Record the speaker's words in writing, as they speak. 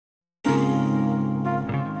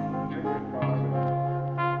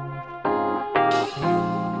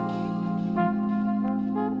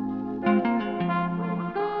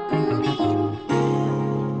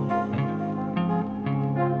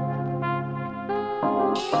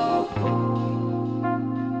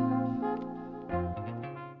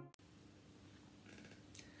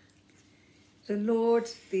The Lord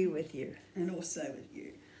be with you. And also with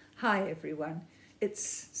you. Hi everyone.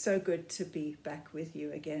 It's so good to be back with you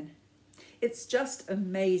again. It's just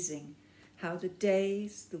amazing how the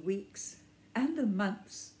days, the weeks, and the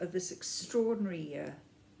months of this extraordinary year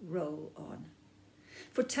roll on.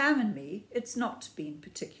 For Tam and me, it's not been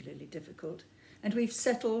particularly difficult, and we've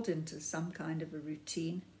settled into some kind of a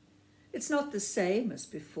routine. It's not the same as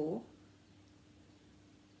before,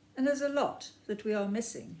 and there's a lot that we are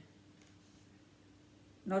missing.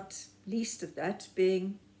 Not least of that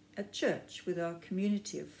being at church with our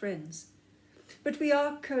community of friends. But we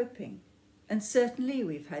are coping, and certainly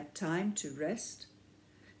we've had time to rest,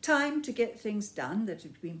 time to get things done that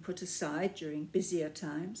have been put aside during busier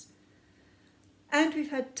times, and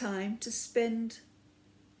we've had time to spend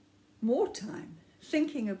more time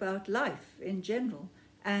thinking about life in general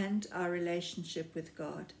and our relationship with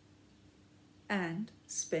God, and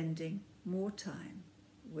spending more time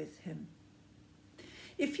with Him.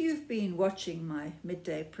 If you've been watching my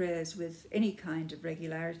midday prayers with any kind of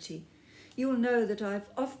regularity, you'll know that I've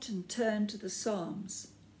often turned to the Psalms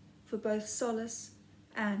for both solace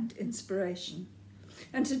and inspiration.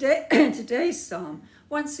 And today's psalm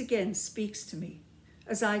once again speaks to me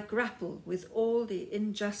as I grapple with all the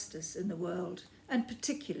injustice in the world, and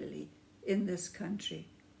particularly in this country.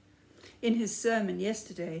 In his sermon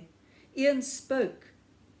yesterday, Ian spoke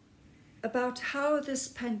about how this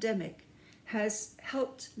pandemic has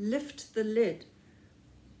helped lift the lid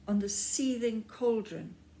on the seething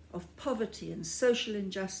cauldron of poverty and social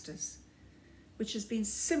injustice, which has been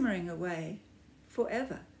simmering away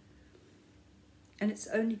forever. And it's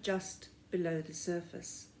only just below the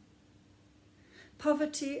surface.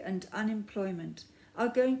 Poverty and unemployment are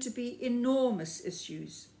going to be enormous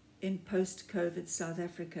issues in post-COVID South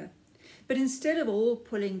Africa. But instead of all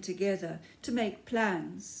pulling together to make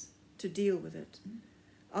plans to deal with it,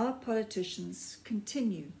 our politicians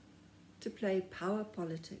continue to play power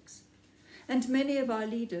politics, and many of our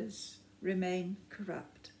leaders remain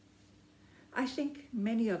corrupt. I think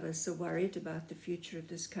many of us are worried about the future of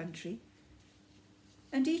this country,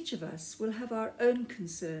 and each of us will have our own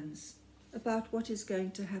concerns about what is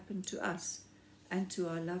going to happen to us and to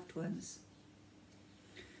our loved ones.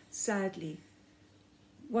 Sadly,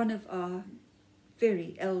 one of our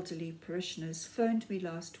very elderly parishioners phoned me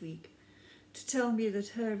last week to tell me that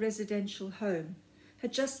her residential home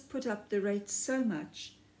had just put up the rates so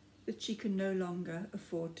much that she can no longer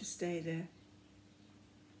afford to stay there.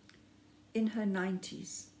 In her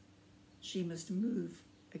 90s, she must move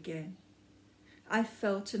again. I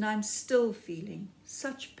felt, and I'm still feeling,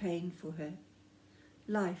 such pain for her.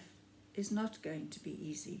 Life is not going to be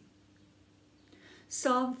easy.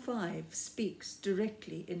 Psalm 5 speaks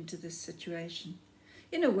directly into this situation.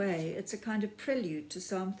 In a way, it's a kind of prelude to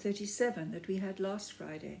Psalm 37 that we had last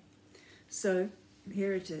Friday. So,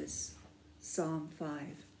 here it is, Psalm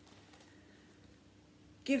 5.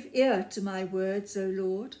 Give ear to my words, O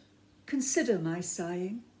Lord. Consider my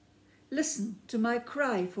sighing. Listen to my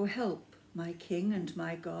cry for help, my King and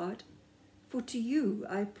my God. For to you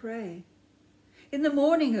I pray. In the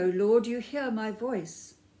morning, O Lord, you hear my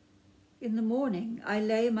voice. In the morning I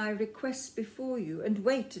lay my requests before you and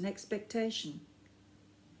wait in expectation.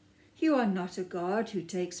 You are not a God who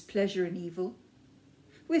takes pleasure in evil.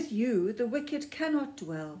 With you the wicked cannot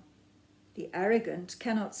dwell. The arrogant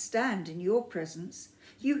cannot stand in your presence.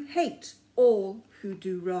 You hate all who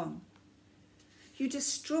do wrong. You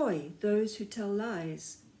destroy those who tell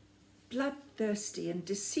lies. Bloodthirsty and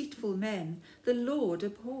deceitful men the Lord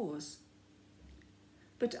abhors.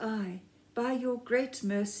 But I, by your great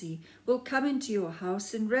mercy, will come into your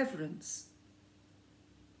house in reverence.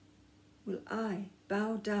 Will I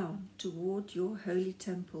bow down toward your holy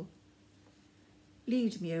temple?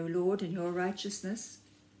 Lead me, O Lord, in your righteousness.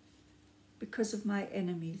 Because of my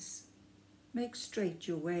enemies, make straight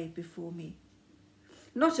your way before me.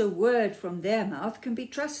 Not a word from their mouth can be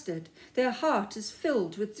trusted. Their heart is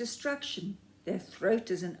filled with destruction. Their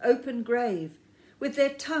throat is an open grave. With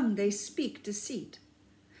their tongue they speak deceit.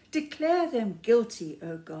 Declare them guilty,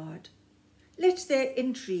 O God. Let their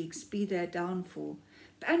intrigues be their downfall.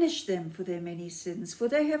 Banish them for their many sins, for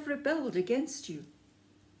they have rebelled against you.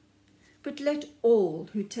 But let all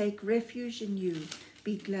who take refuge in you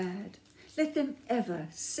be glad. Let them ever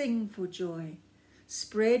sing for joy.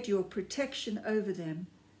 Spread your protection over them,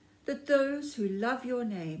 that those who love your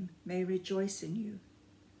name may rejoice in you.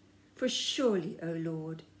 For surely, O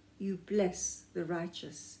Lord, you bless the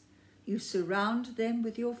righteous. You surround them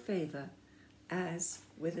with your favor as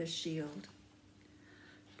with a shield.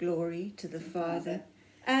 Glory to the Father,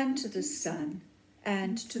 and to the Son,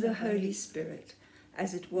 and to the Holy Spirit,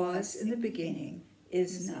 as it was in the beginning,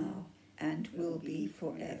 is now, and will be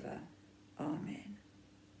forever. Amen.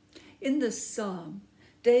 In this psalm,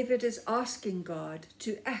 David is asking God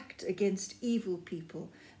to act against evil people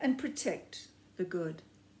and protect the good.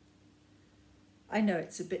 I know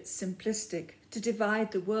it's a bit simplistic to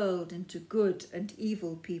divide the world into good and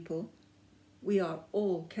evil people. We are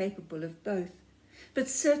all capable of both, but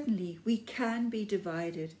certainly we can be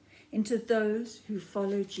divided into those who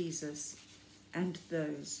follow Jesus and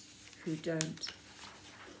those who don't.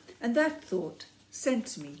 And that thought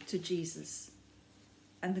sent me to Jesus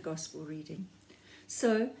and the gospel reading.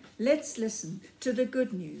 So let's listen to the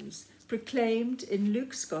good news proclaimed in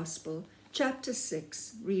Luke's Gospel, chapter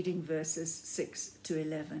 6, reading verses 6 to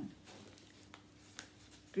 11.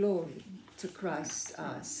 Glory to Christ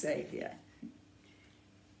our Saviour.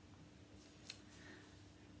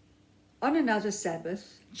 On another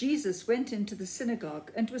Sabbath, Jesus went into the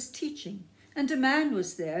synagogue and was teaching, and a man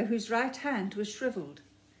was there whose right hand was shriveled.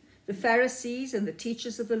 The Pharisees and the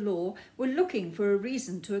teachers of the law were looking for a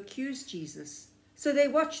reason to accuse Jesus, so they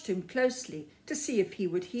watched him closely to see if he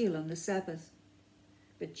would heal on the Sabbath.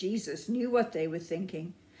 But Jesus knew what they were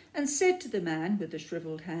thinking and said to the man with the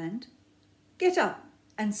shriveled hand, "Get up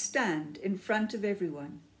and stand in front of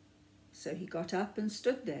everyone." So he got up and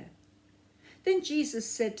stood there. Then Jesus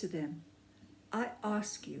said to them, "I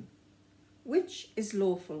ask you, which is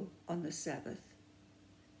lawful on the Sabbath?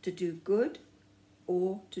 To do good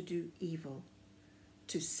or to do evil?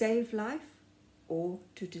 To save life or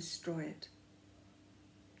to destroy it?"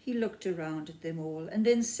 He looked around at them all and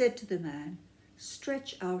then said to the man,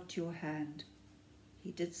 "Stretch out your hand."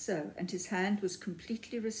 He did so, and his hand was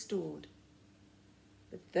completely restored.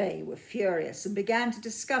 But they were furious and began to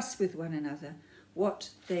discuss with one another what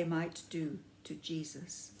they might do to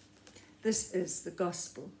Jesus. This is the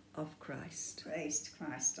gospel of Christ. Praise to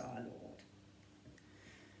Christ our Lord.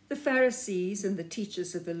 The Pharisees and the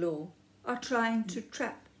teachers of the law are trying to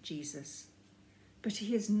trap Jesus, but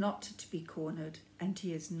he is not to be cornered and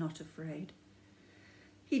he is not afraid.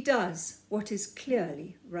 He does what is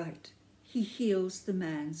clearly right. He heals the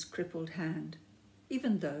man's crippled hand,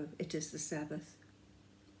 even though it is the Sabbath.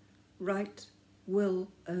 Right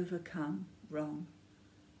will overcome wrong.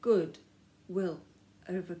 Good will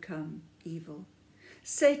overcome evil.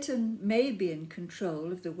 Satan may be in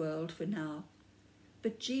control of the world for now,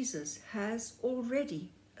 but Jesus has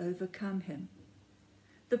already overcome him.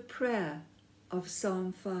 The prayer of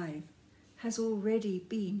Psalm 5 has already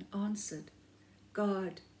been answered.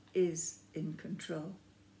 God is in control.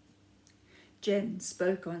 Jen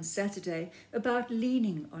spoke on Saturday about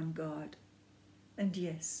leaning on God. And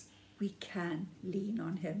yes, we can lean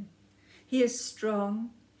on him. He is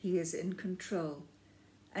strong, he is in control,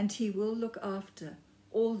 and he will look after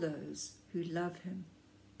all those who love him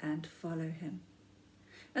and follow him.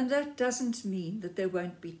 And that doesn't mean that there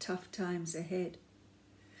won't be tough times ahead.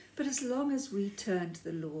 But as long as we turn to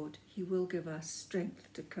the Lord, he will give us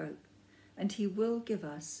strength to cope, and he will give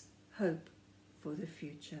us hope for the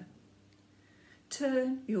future.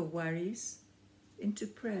 Turn your worries into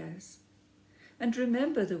prayers, and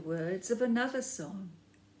remember the words of another psalm,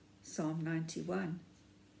 Psalm 91.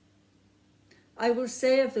 I will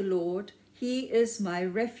say of the Lord, he is my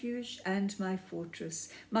refuge and my fortress,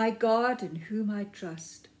 my God in whom I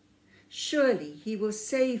trust. Surely he will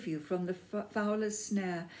save you from the fowler's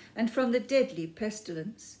snare and from the deadly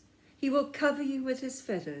pestilence. He will cover you with his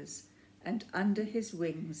feathers, and under his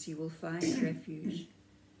wings you will find refuge.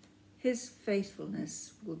 His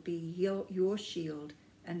faithfulness will be your shield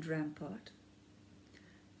and rampart.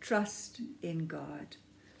 Trust in God.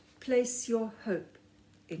 Place your hope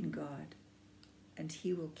in God, and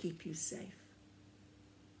he will keep you safe.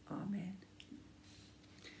 Amen.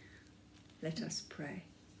 Let us pray.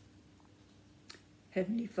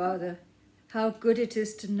 Heavenly Father, how good it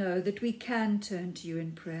is to know that we can turn to you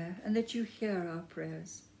in prayer and that you hear our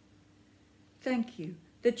prayers. Thank you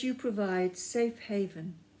that you provide safe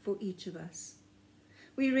haven for each of us.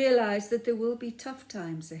 We realize that there will be tough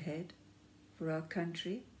times ahead for our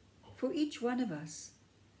country, for each one of us.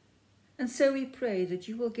 And so we pray that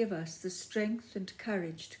you will give us the strength and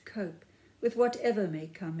courage to cope with whatever may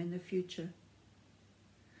come in the future.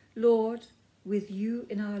 Lord, with you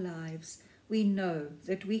in our lives, we know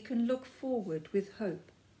that we can look forward with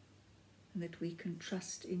hope and that we can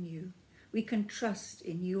trust in you. We can trust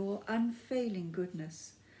in your unfailing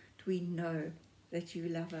goodness. We know that you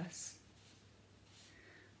love us.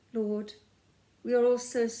 Lord, we are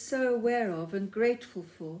also so aware of and grateful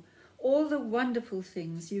for all the wonderful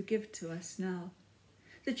things you give to us now,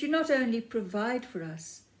 that you not only provide for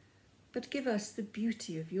us, but give us the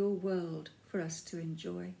beauty of your world for us to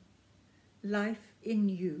enjoy. Life in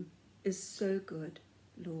you is so good,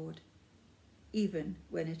 Lord. even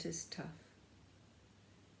when it is tough.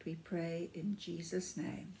 We pray in Jesus'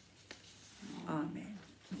 name. Amen.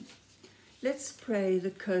 Let's pray the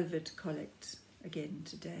COVID collect again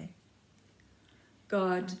today.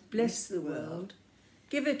 God, bless the world.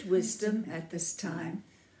 Give it wisdom at this time.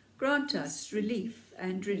 Grant us relief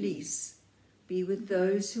and release. Be with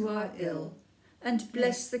those who are ill, and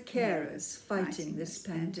bless the carers fighting this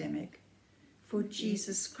pandemic. For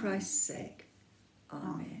Jesus Christ's sake.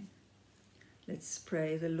 Amen. Let's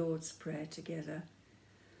pray the Lord's Prayer together.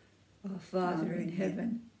 Our Father in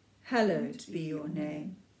heaven, hallowed be your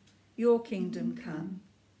name. Your kingdom come,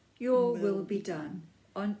 your will be done,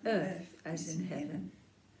 on earth as in heaven.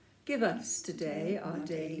 Give us today our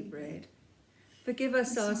daily bread. Forgive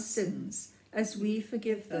us our sins, as we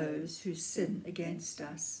forgive those who sin against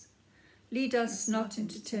us. Lead us not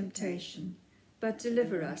into temptation, but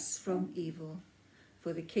deliver us from evil.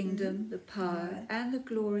 For the kingdom, the power, and the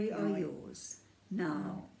glory are yours,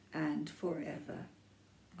 now and forever.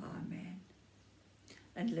 Amen.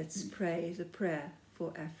 And let's pray the prayer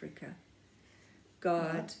for Africa.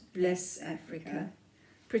 God, bless Africa.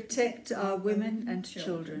 Protect our women and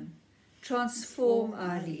children. Transform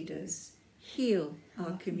our leaders. Heal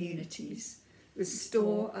our communities.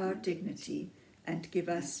 Restore our dignity and give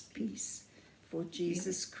us peace. For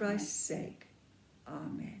Jesus Christ's sake.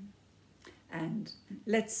 Amen. And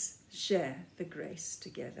let's share the grace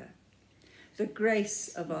together. The grace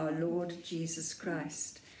of our Lord Jesus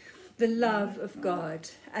Christ, the love of God,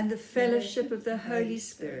 and the fellowship of the Holy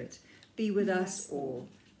Spirit be with us all,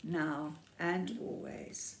 now and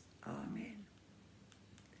always. Amen.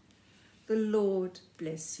 The Lord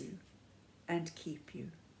bless you and keep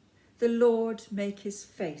you. The Lord make his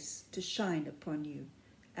face to shine upon you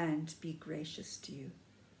and be gracious to you.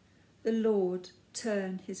 The Lord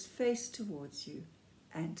turn his face towards you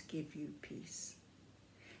and give you peace.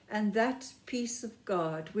 And that peace of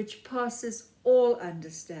God, which passes all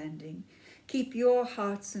understanding, keep your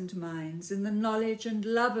hearts and minds in the knowledge and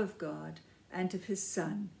love of God and of his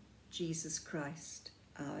Son, Jesus Christ,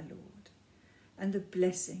 our Lord. And the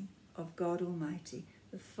blessing of God Almighty,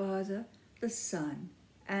 the Father, the Son,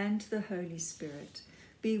 and the Holy Spirit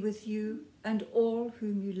be with you and all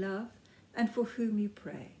whom you love and for whom you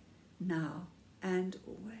pray, now and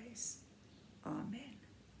always. Amen.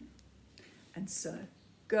 And so,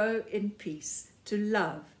 go in peace to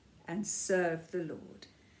love and serve the Lord.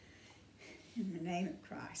 In the name of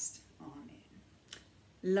Christ. Amen.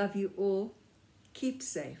 Love you all. Keep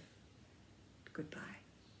safe. Goodbye.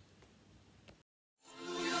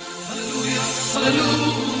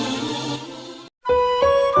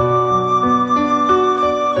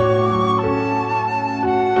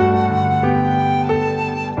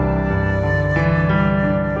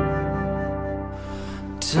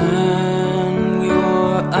 Turn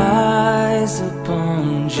your eyes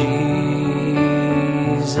upon Jesus.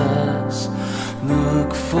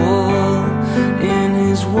 Look full in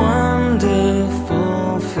his wonder.